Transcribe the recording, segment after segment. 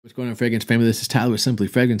What's going on, fragrance family? This is Tyler with Simply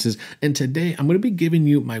Fragrances, and today I'm going to be giving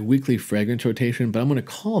you my weekly fragrance rotation, but I'm going to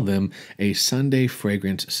call them a Sunday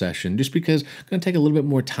fragrance session just because it's going to take a little bit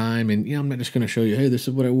more time. And I'm not just going to show you, hey, this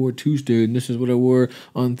is what I wore Tuesday and this is what I wore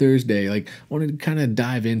on Thursday. Like, I want to kind of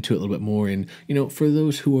dive into it a little bit more. And for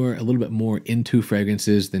those who are a little bit more into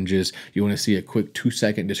fragrances than just you want to see a quick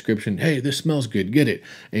 2-second description, hey, this smells good, get it.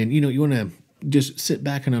 And you want to just sit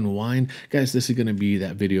back and unwind, guys. This is going to be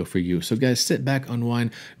that video for you. So guys, sit back,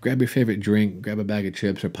 unwind, grab your favorite drink, grab a bag of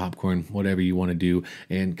chips or popcorn, whatever you want to do,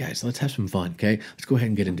 and guys, let's have some fun. Okay, let's go ahead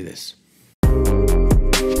and get into this.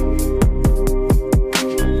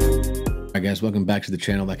 Alright guys, welcome back to the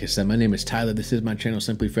channel. Like I said, my name is Tyler. This is my channel,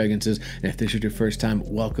 Simply Fragrances, and if this is your first time,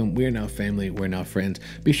 welcome. We are now family, we're now friends.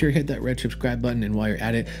 Be sure to hit that red subscribe button, and while you're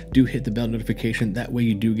at it, do hit the bell notification. That way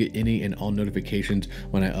you do get any and all notifications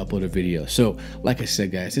when I upload a video. So like I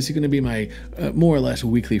said, guys, this is going to be my more or less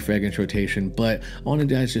weekly fragrance rotation, but I want to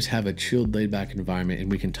guys just have a chilled, laid back environment and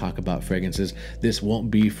we can talk about fragrances. This won't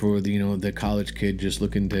be for the the college kid just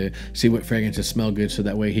looking to see what fragrances smell good so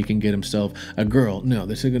that way he can get himself a girl. No,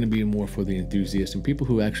 this is going to be more for the enthusiasts and people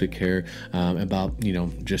who actually care about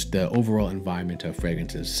just the overall environment of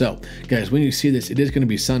fragrances. So guys, when you see this, it is going to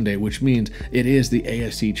be Sunday, which means it is the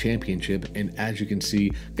AFC Championship, and as you can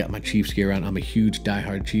see, got my Chiefs gear on. I'm a huge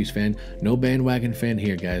diehard Chiefs fan. No bandwagon fan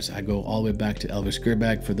here, guys. I go all the way back to Elvis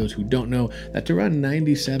Grbac. For those who don't know, that's around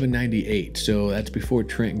 97 98, so that's before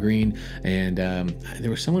Trent Green, and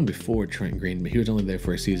there was someone before Trent Green, but he was only there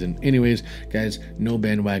for a season. Anyways, guys, no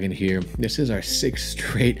bandwagon here. This is our 6th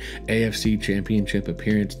straight AFC Championship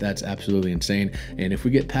appearance. That's absolutely insane, and if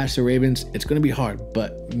we get past the Ravens, it's going to be hard,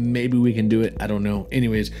 but maybe we can do it. I don't know.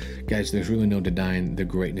 Anyways, guys, there's really no denying the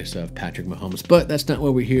greatness of Patrick Mahomes, but that's not why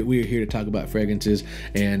we're here. We are here to talk about fragrances,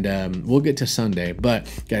 and we'll get to Sunday. But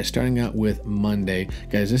guys, starting out with Monday,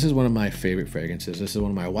 guys, this is one of my favorite fragrances. This is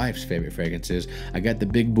one of my wife's favorite fragrances. I got the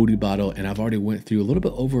big booty bottle, and I've already went through a little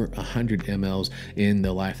bit over 100 mLs in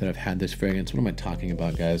the life that I've had this fragrance. What am I talking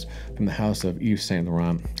about, guys? From the house of Yves Saint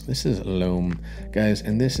Laurent. This is L'Homme, guys,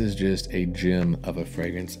 and this is just a gem of a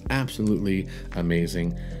fragrance. Absolutely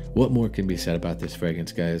amazing. What more can be said about this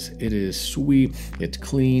fragrance, guys? It is sweet, it's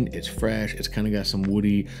clean, it's fresh, it's kind of got some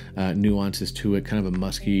woody nuances to it, kind of a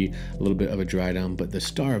musky, a little bit of a dry down, but the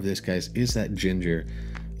star of this, guys, is that ginger.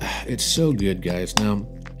 It's so good, guys. Now,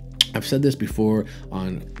 I've said this before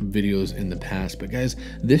on videos in the past, but guys,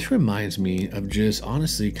 this reminds me of just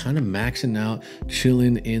honestly kind of maxing out,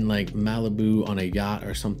 chilling in like Malibu on a yacht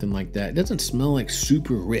or something like that. It doesn't smell like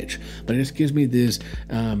super rich, but it just gives me this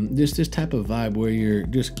this type of vibe where you're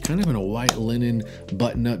just kind of in a white linen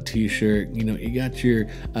button-up t-shirt. You got your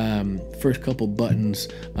first couple buttons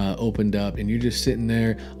opened up, and you're just sitting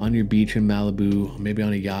there on your beach in Malibu, maybe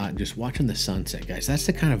on a yacht, just watching the sunset, guys. That's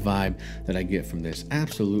the kind of vibe that I get from this.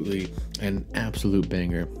 Absolutely an absolute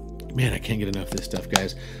banger. Man, I can't get enough of this stuff,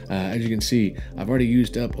 guys. As you can see, I've already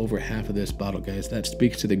used up over half of this bottle, guys. That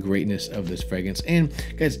speaks to the greatness of this fragrance. And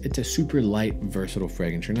guys, it's a super light, versatile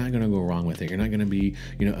fragrance. You're not going to go wrong with it. You're not going to be,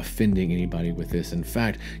 offending anybody with this. In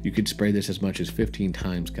fact, you could spray this as much as 15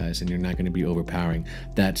 times, guys, and you're not going to be overpowering.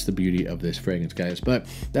 That's the beauty of this fragrance, guys. But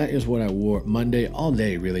that is what I wore Monday all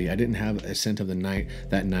day, really. I didn't have a scent of the night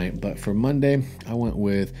that night, but for Monday, I went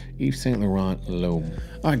with Yves Saint Laurent L'Homme.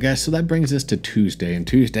 All right, guys, so that brings us to Tuesday. And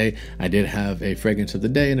Tuesday, I did have a fragrance of the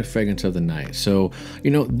day and a fragrance of the night. So,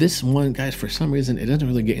 this one, guys, for some reason, it doesn't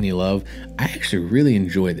really get any love. I actually really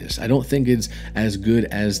enjoy this. I don't think it's as good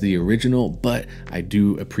as the original, but I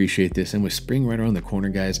do appreciate this. And with spring right around the corner,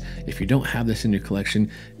 guys, if you don't have this in your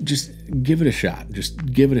collection, just give it a shot. Just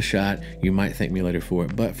give it a shot. You might thank me later for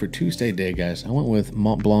it. But for Tuesday day, guys, I went with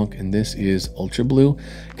Mont Blanc, and this is Ultra Blue.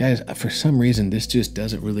 Guys, for some reason, this just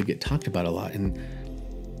doesn't really get talked about a lot. And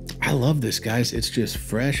I love this, guys. It's just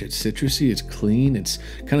fresh, it's citrusy, it's clean, it's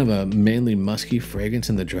kind of a manly, musky fragrance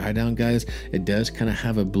in the dry down, guys. It does kind of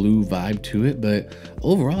have a blue vibe to it, but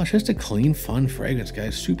overall, it's just a clean, fun fragrance,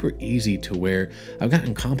 guys. Super easy to wear. I've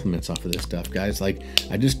gotten compliments off of this stuff, guys. Like,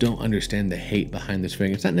 I just don't understand the hate behind this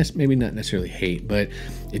fragrance. Maybe not necessarily hate, but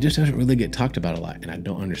it just doesn't really get talked about a lot, and I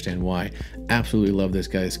don't understand why. Absolutely love this,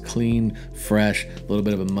 guys. Clean, fresh, a little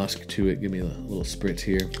bit of a musk to it. Give me a little spritz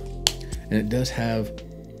here. And it does have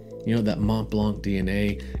that Mont Blanc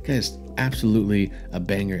DNA. Guys, absolutely a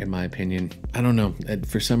banger in my opinion. I don't know,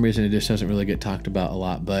 for some reason it just doesn't really get talked about a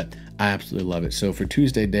lot, but I absolutely love it. So for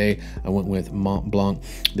Tuesday day, I went with Mont Blanc.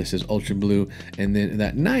 This is Ultra Blue. And then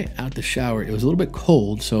that night out the shower, it was a little bit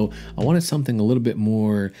cold, so I wanted something a little bit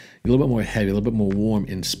more heavy, a little bit more warm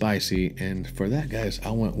and spicy. And for that, guys, I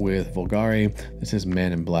went with Vulgari. This is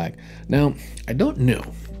Man in Black. Now, I don't know.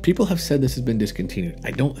 People have said this has been discontinued. I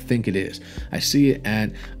don't think it is. I see it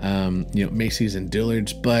at Macy's and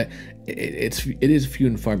Dillard's, but it is few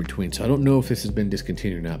and far between. So I don't know if this has been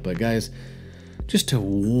discontinued or not. But guys, just a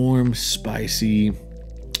warm, spicy,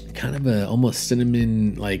 kind of a almost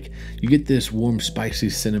cinnamon, like you get this warm, spicy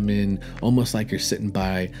cinnamon, almost like you're sitting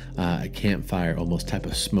by a campfire, almost type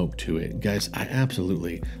of smoke to it. Guys, I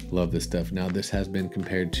absolutely love this stuff. Now, this has been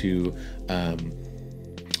compared to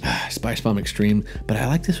Spice Bomb Extreme, but I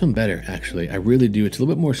like this one better, actually. I really do. It's a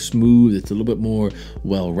little bit more smooth. It's a little bit more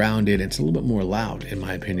well-rounded. It's a little bit more loud, in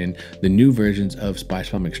my opinion. The new versions of Spice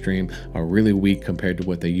Bomb Extreme are really weak compared to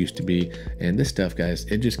what they used to be. And this stuff, guys,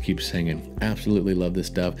 it just keeps singing. Absolutely love this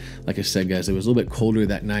stuff. Like I said, guys, it was a little bit colder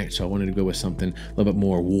that night, so I wanted to go with something a little bit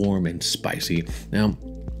more warm and spicy. Now,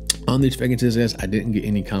 on these fragrances, guys, I didn't get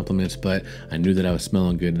any compliments, but I knew that I was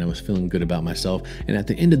smelling good and I was feeling good about myself. And at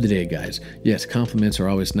the end of the day, guys, yes, compliments are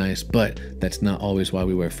always nice, but that's not always why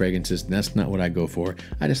we wear fragrances. That's not what I go for.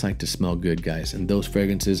 I just like to smell good, guys, and those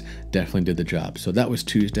fragrances definitely did the job. So that was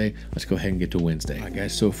Tuesday. Let's go ahead and get to Wednesday. All right,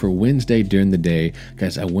 guys, so for Wednesday during the day,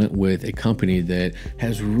 guys, I went with a company that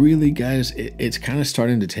has really, guys, it's kind of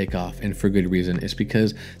starting to take off, and for good reason. It's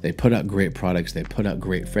because they put out great products, they put out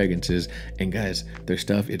great fragrances, and guys, their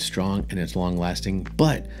stuff, it's strong and it's long lasting,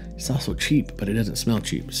 but it's also cheap, but it doesn't smell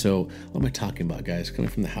cheap. So what am I talking about, guys?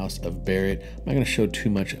 Coming from the house of Barrett. I'm not going to show too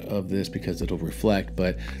much of this because it'll reflect,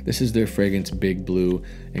 but this is their fragrance, Big Blue.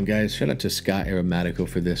 And guys, shout out to Scott Aromatico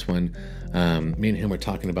for this one. Me and him were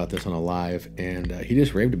talking about this on a live, and he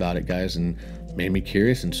just raved about it, guys, and made me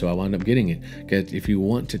curious, and so I wound up getting it. Guys, if you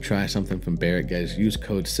want to try something from Barrett, guys, use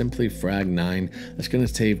code SimplyFrag9. That's going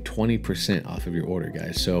to save 20% off of your order,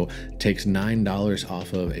 guys. So it takes $9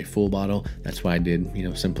 off of a full bottle. That's why I did,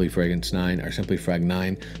 Simply Fragrance 9 or Simply Frag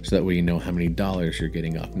 9, so that way you know how many dollars you're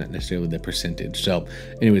getting off, not necessarily the percentage. So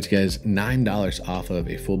anyways, guys, $9 off of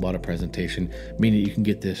a full bottle presentation, meaning you can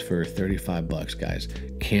get this for 35 bucks, guys.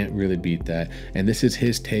 Can't really beat that. And this is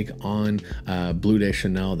his take on Bleu de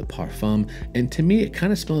Chanel, the Parfum. And to me, it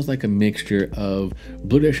kind of smells like a mixture of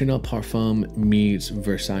Bleu de Chanel Parfum meets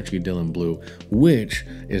Versace Dylan Blue, which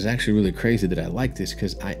is actually really crazy that I like this,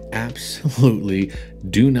 because I absolutely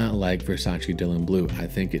do not like Versace Dylan Blue. I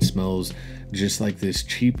think it smells just like this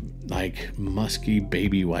cheap, like musky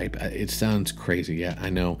baby wipe. It sounds crazy. Yeah, I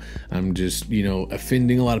know. I'm just,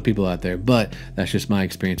 offending a lot of people out there, but that's just my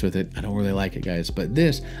experience with it. I don't really like it, guys. But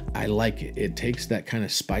this, I like it. It takes that kind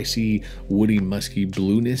of spicy, woody, musky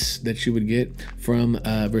blueness that you would get from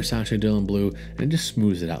Versace Dylan Blue, and it just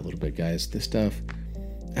smooths it out a little bit, guys. This stuff,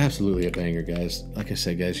 absolutely a banger, guys. Like I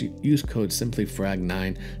said, guys, you use code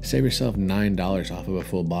SimplyFrag9, save yourself $9 off of a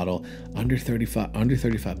full bottle, under 35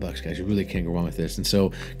 bucks, guys. You really can't go wrong with this. And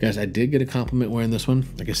so, guys, I did get a compliment wearing this one.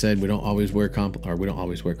 Like I said, we don't always wear compliments.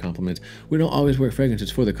 We don't always wear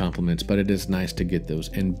fragrances for the compliments, but it is nice to get those.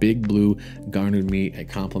 And Big Blue garnered me a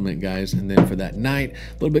compliment, guys. And then for that night,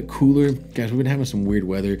 a little bit cooler, guys. We've been having some weird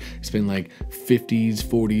weather. It's been like 50s,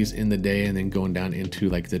 40s in the day, and then going down into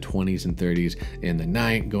like the 20s and 30s in the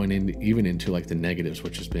night, going in even into like the negatives,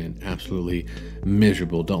 which has been absolutely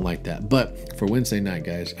miserable. Don't like that. But for Wednesday night,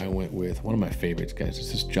 guys, I went with one of my favorites, guys.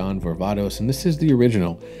 This is John Varvatos, and this is the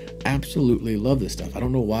original. Absolutely love this stuff. I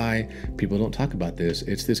don't know why people don't talk about this.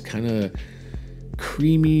 It's this kind of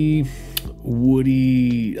creamy,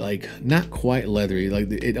 woody, like not quite leathery,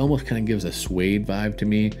 like it almost kind of gives a suede vibe to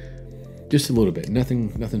me. Just a little bit,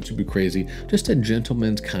 nothing super crazy. Just a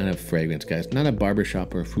gentleman's kind of fragrance, guys. Not a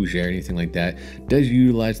barbershop or a fougere or anything like that. Does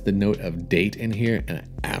utilize the note of date in here, and I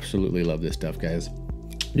absolutely love this stuff, guys.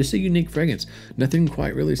 Just a unique fragrance. Nothing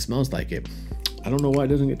quite really smells like it. I don't know why it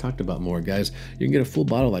doesn't get talked about more, guys. You can get a full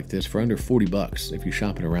bottle like this for under 40 bucks if you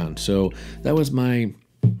shop it around. So that was my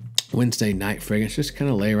Wednesday night fragrance. Just kind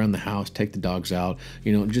of lay around the house, take the dogs out,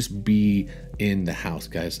 just be in the house,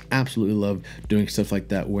 guys. Absolutely love doing stuff like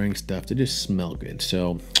that, wearing stuff to just smell good.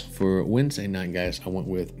 So for Wednesday night, guys, I went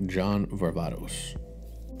with John Varvatos.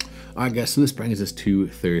 All right, guys, so this brings us to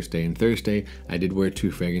Thursday. And Thursday, I did wear two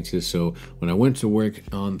fragrances. So when I went to work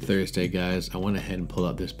on Thursday, guys, I went ahead and pulled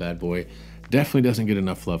out this bad boy. Definitely doesn't get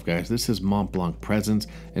enough love, guys. This is Mont Blanc Presence,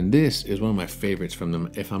 and this is one of my favorites from them.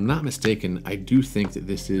 If I'm not mistaken, I do think that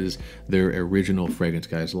this is their original fragrance,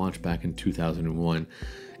 guys, launched back in 2001.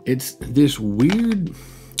 It's this weird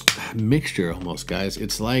mixture almost, guys.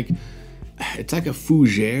 It's like, it's like a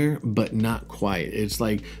fougere, but not quite. It's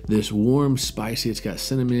like this warm, spicy. It's got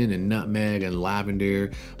cinnamon and nutmeg and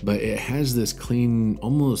lavender, but it has this clean,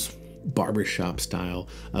 almost barbershop style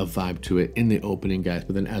of vibe to it in the opening, guys.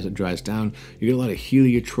 But then as it dries down, you get a lot of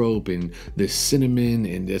heliotrope and this cinnamon,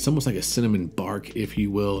 and it's almost like a cinnamon bark, if you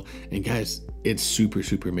will. And guys, it's super,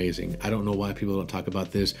 super amazing. I don't know why people don't talk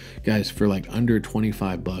about this, guys. For like under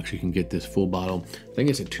 25 bucks, you can get this full bottle. I think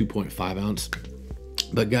it's a 2.5 ounce.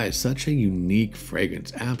 But guys, such a unique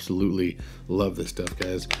fragrance. Absolutely love this stuff,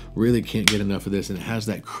 guys. Really can't get enough of this. And it has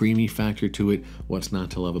that creamy factor to it. What's not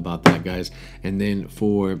to love about that, guys? And then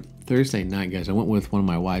for Thursday night, guys, I went with one of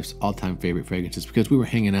my wife's all-time favorite fragrances because we were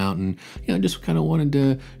hanging out and, you know, just kind of wanted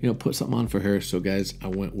to, you know, put something on for her. So guys, I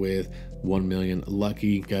went with 1 Million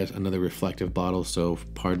Lucky, guys, another reflective bottle, so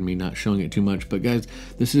pardon me not showing it too much, but guys,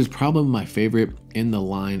 this is probably my favorite in the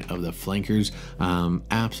line of the flankers.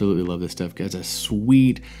 Absolutely love this stuff, guys. A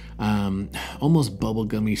sweet, almost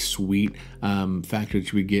bubblegummy sweet factor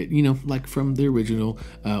that you would get, you know, like from the original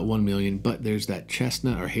 1 Million, but there's that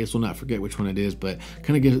chestnut or hazelnut, I forget which one it is, but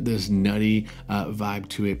kind of gives it this nutty vibe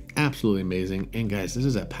to it. Absolutely amazing. And guys, this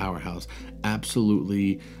is a powerhouse.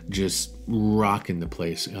 Absolutely just rocking the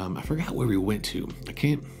place. I forgot where we went to.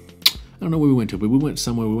 I don't know where we went to, but we went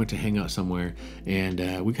somewhere. We went to hang out somewhere,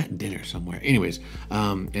 and we got dinner somewhere. Anyways,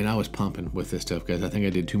 and I was pumping with this stuff, guys. I think I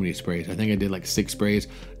did too many sprays. I think I did like 6 sprays.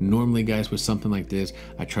 Normally, guys, with something like this,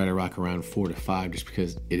 I try to rock around 4 to 5 just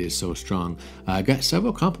because it is so strong. I got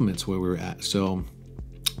several compliments where we were at, so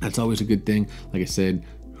that's always a good thing. Like I said,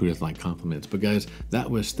 who doesn't like compliments? But guys, that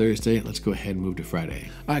was Thursday. Let's go ahead and move to Friday.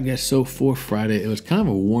 All right, guys, so for Friday, it was kind of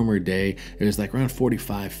a warmer day. It was like around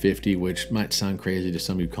 45, 50, which might sound crazy to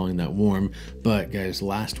some of you calling that warm. But guys,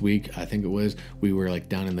 last week, I think it was, we were like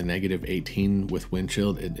down in the negative 18 with wind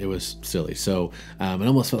chill. It was silly. So it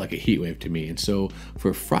almost felt like a heat wave to me. And so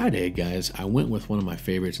for Friday, guys, I went with one of my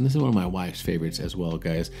favorites, and this is one of my wife's favorites as well,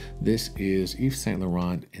 guys. This is Yves Saint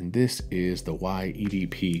Laurent, and this is the Y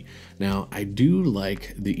EDP. Now, I do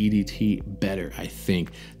like the EDT better, I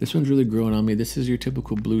think. This one's really growing on me. This is your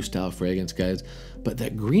typical blue style fragrance, guys, but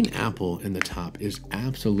that green apple in the top is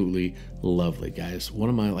absolutely lovely, guys. One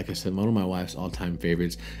of my, like I said, one of my wife's all-time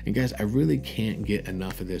favorites. And guys, I really can't get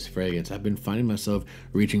enough of this fragrance. I've been finding myself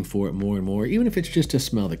reaching for it more and more, even if it's just to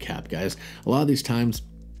smell the cap, guys. A lot of these times,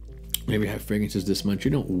 whenever you have fragrances this much, you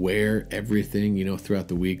don't wear everything, you know, throughout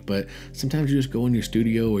the week, but sometimes you just go in your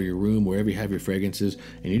studio or your room, wherever you have your fragrances,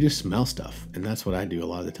 and you just smell stuff. And that's what I do a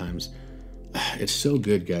lot of the times. It's so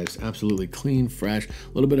good, guys. Absolutely clean, fresh,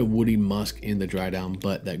 a little bit of woody musk in the dry down,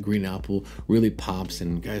 but that green apple really pops,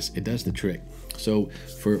 and guys, it does the trick. So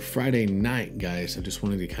for Friday night, guys, I just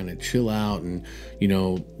wanted to kind of chill out and, you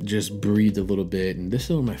know, just breathe a little bit. And this is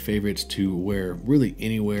one of my favorites to wear really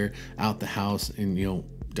anywhere out the house, and, you know,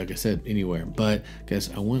 like I said, anywhere. But guys,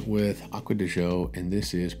 I went with Acqua di Gio, and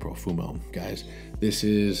this is Profumo, guys. This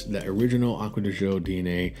is the original Acqua di Gio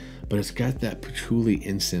DNA, but it's got that patchouli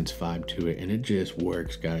incense vibe to it, and it just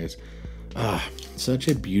works, guys. Such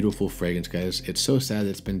a beautiful fragrance, guys. It's so sad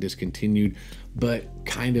that it's been discontinued, but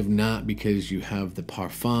kind of not, because you have the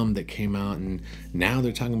Parfum that came out, and now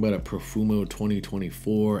they're talking about a Profumo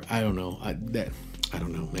 2024. I don't know. I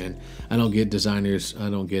don't know, man. I don't get designers. I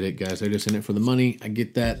don't get it, guys. They're just in it for the money. I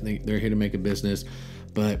get that. They're here to make a business.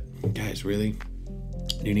 But guys, really?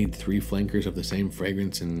 Do you need 3 flankers of the same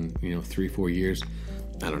fragrance in, you know, 3-4 years?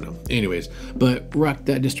 I don't know. Anyways, but rock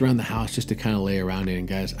that just around the house just to kind of lay around it. And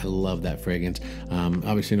guys, I love that fragrance.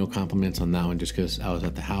 Obviously no compliments on that one just because I was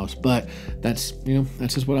at the house, but that's, you know,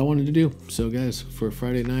 that's just what I wanted to do. So guys, for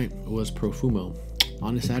Friday night, it was Profumo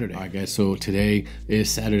on a Saturday. All right, guys, so today is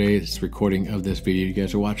Saturday. It's recording of this video. You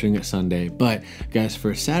guys are watching it Sunday, but guys,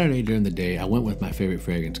 for Saturday during the day, I went with my favorite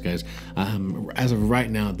fragrance, guys. As of right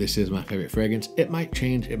now, this is my favorite fragrance. It might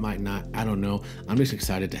change, it might not, I don't know. I'm just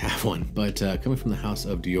excited to have one. But coming from the house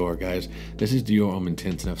of Dior, guys, this is Dior Homme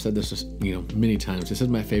Intense, and I've said this just, you know, many times. This is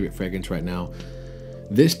my favorite fragrance right now.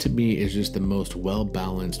 This to me is just the most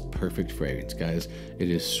well-balanced, perfect fragrance, guys. It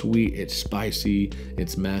is sweet, it's spicy,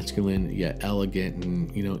 it's masculine, yet elegant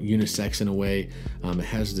and, you know, unisex in a way. It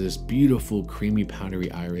has this beautiful, creamy,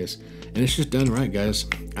 powdery iris, and it's just done right, guys.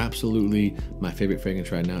 Absolutely my favorite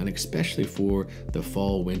fragrance right now, and especially for the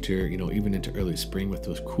fall, winter, you know, even into early spring with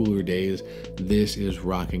those cooler days. This is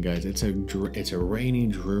rocking, guys. It's a rainy,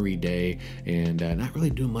 dreary day, and not really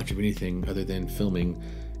doing much of anything other than filming.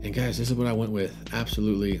 And guys, this is what I went with.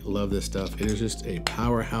 Absolutely love this stuff. It is just a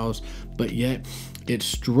powerhouse, but yet It's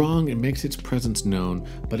strong, it makes its presence known,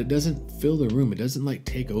 but it doesn't fill the room. It doesn't like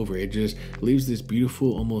take over. It just leaves this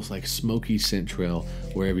beautiful, almost like smoky scent trail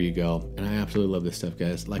wherever you go. And I absolutely love this stuff,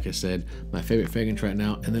 guys. Like I said, my favorite fragrance right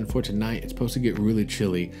now. And then for tonight, it's supposed to get really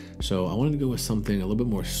chilly. So I wanted to go with something a little bit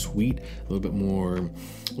more sweet, a little bit more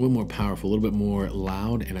powerful, a little bit more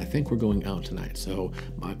loud. And I think we're going out tonight. So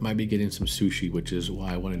I might be getting some sushi, which is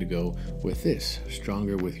why I wanted to go with this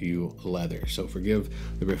Stronger With You leather. So forgive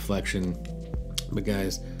the reflection. But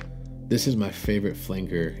guys, this is my favorite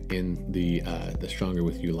flanker in the Stronger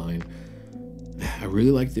With You line. I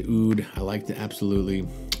really like the oud. I like the absolutely.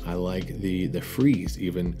 I like the freeze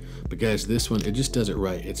even. But guys, this one, it just does it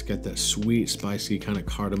right. It's got that sweet, spicy kind of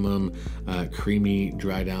cardamom, creamy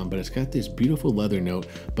dry down, but it's got this beautiful leather note,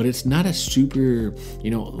 but it's not a super,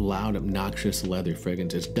 loud, obnoxious leather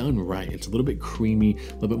fragrance. It's done right. It's a little bit creamy,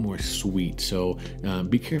 a little bit more sweet. So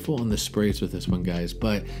be careful on the sprays with this one, guys,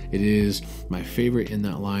 but it is my favorite in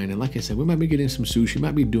that line. And like I said, we might be getting some sushi,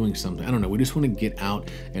 might be doing something. I don't know. We just want to get out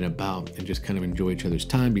and about and just kind of enjoy each other's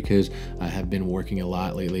time, because I have been working a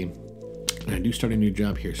lot lately. And I do start a new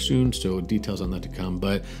job here soon, so details on that to come,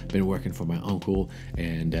 but been working for my uncle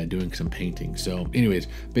and doing some painting. So anyways,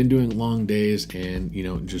 been doing long days and,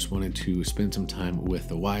 just wanted to spend some time with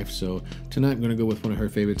the wife. So tonight I'm going to go with one of her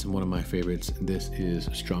favorites and one of my favorites. This is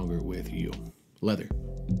Stronger With You leather.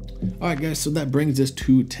 All right, guys, so that brings us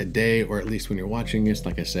to today, or at least when you're watching this.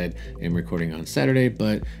 Like I said, I'm recording on Saturday,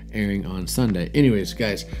 but airing on Sunday. Anyways,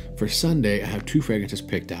 guys, for Sunday, I have 2 fragrances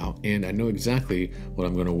picked out, and I know exactly what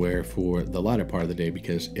I'm going to wear for the latter part of the day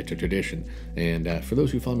because it's a tradition. And for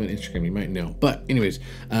those who follow me on Instagram, you might know. But anyways,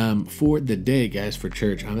 for the day, guys, for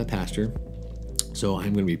church, I'm a pastor. So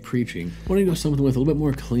I'm going to be preaching. I want to go something with a little bit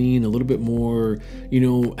more clean, a little bit more,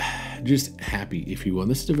 just happy, if you will.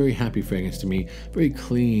 And this is a very happy fragrance to me, very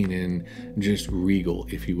clean and just regal,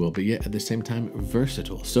 if you will, but yet at the same time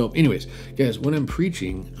versatile. So anyways, guys, when I'm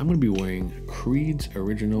preaching, I'm going to be wearing Creed's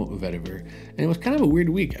Original Vetiver. And it was kind of a weird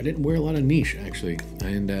week. I didn't wear a lot of niche, actually,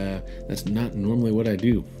 and that's not normally what I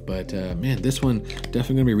do. But man, this one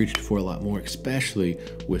definitely going to be reached for a lot more, especially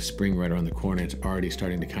with spring right around the corner. It's already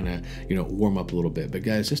starting to kind of, warm up a little bit. But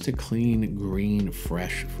guys, just a clean, green,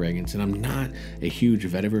 fresh fragrance. And I'm not a huge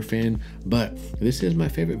vetiver fan, but this is my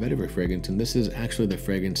favorite vetiver fragrance. And this is actually the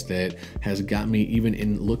fragrance that has got me even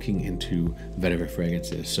in looking into vetiver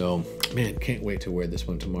fragrances. So man, can't wait to wear this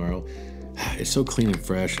one tomorrow. It's so clean and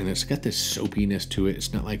fresh, and it's got this soapiness to it.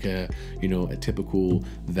 It's not like a typical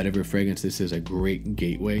vetiver fragrance. This is a great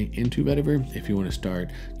gateway into vetiver if you want to start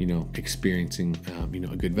experiencing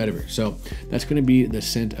a good vetiver. So that's going to be the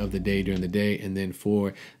scent of the day during the day. And then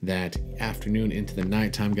for that afternoon into the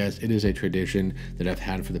nighttime, guys, it is a tradition that I've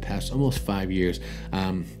had for the past almost 5 years,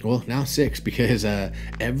 well, now 6, because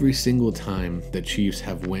every single time the Chiefs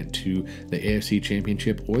have went to the AFC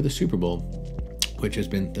Championship or the Super Bowl, which has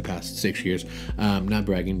been the past 6 years, not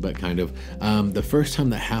bragging, but kind of. The first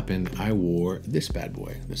time that happened, I wore this bad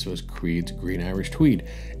boy. This was Creed's Green Irish Tweed.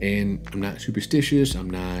 And I'm not superstitious, I'm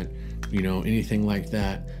not, anything like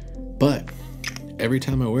that. But every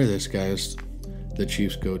time I wear this, guys, the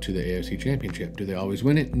Chiefs go to the AFC Championship. Do they always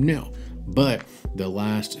win it? No. But the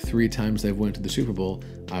last 3 times they've went to the Super Bowl,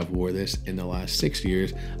 I've wore this. In the last 6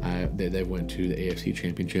 years, they went to the AFC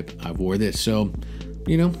Championship, I've wore this. So,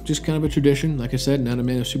 just kind of a tradition. Like I said, not a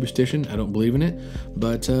man of superstition. I don't believe in it.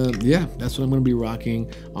 But yeah, that's what I'm going to be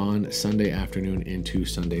rocking on Sunday afternoon into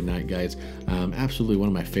Sunday night, guys. Absolutely one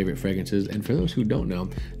of my favorite fragrances. And for those who don't know,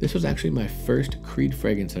 this was actually my first Creed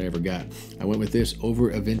fragrance that I ever got. I went with this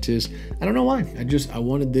over Aventus. I don't know why. I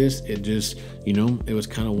wanted this. It just, it was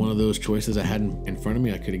kind of one of those choices I had in front of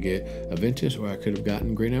me. I could have get Aventus, or I could have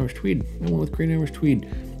gotten Green Irish Tweed. I went with Green Irish Tweed.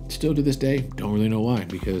 Still to this day, don't really know why,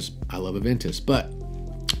 because I love Aventus. But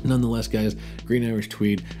nonetheless, guys, Green Irish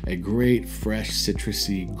Tweed, a great, fresh,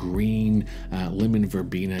 citrusy, green, lemon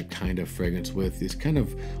verbena kind of fragrance with this kind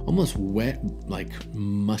of almost wet, like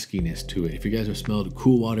muskiness to it. If you guys have smelled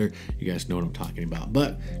Cool Water, you guys know what I'm talking about.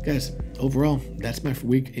 But guys, overall, that's my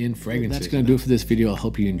week in fragrances. That's going to do it for this video. I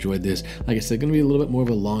hope you enjoyed this. Like I said, going to be a little bit more of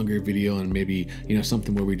a longer video, and maybe,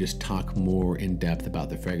 something where we just talk more in depth about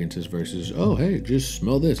the fragrances versus, oh, hey, just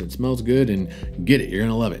smell this. It smells good and get it. You're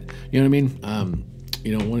going to love it. You know what I mean?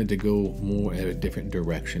 Wanted to go more at a different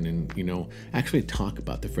direction and, actually talk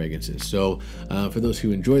about the fragrances. So for those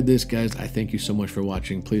who enjoyed this, guys, I thank you so much for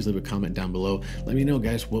watching. Please leave a comment down below. Let me know,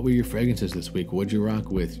 guys, what were your fragrances this week? What'd you rock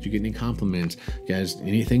with? Did you get any compliments? Guys,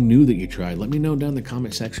 anything new that you tried? Let me know down in the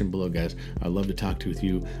comment section below, guys. I'd love to talk with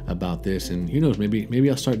you about this. And who knows, maybe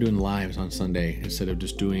I'll start doing lives on Sunday instead of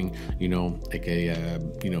just doing, like a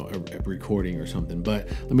recording or something. But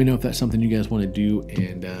let me know if that's something you guys want to do.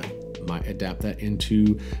 And might adapt that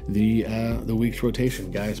into the week's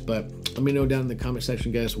rotation, guys. But let me know down in the comment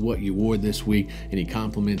section, guys, what you wore this week. Any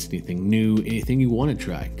compliments, anything new, anything you want to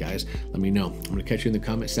try, guys. Let me know. I'm gonna catch you in the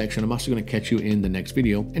comment section. I'm also gonna catch you in the next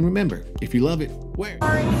video. And remember, if you love it, wear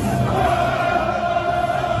it.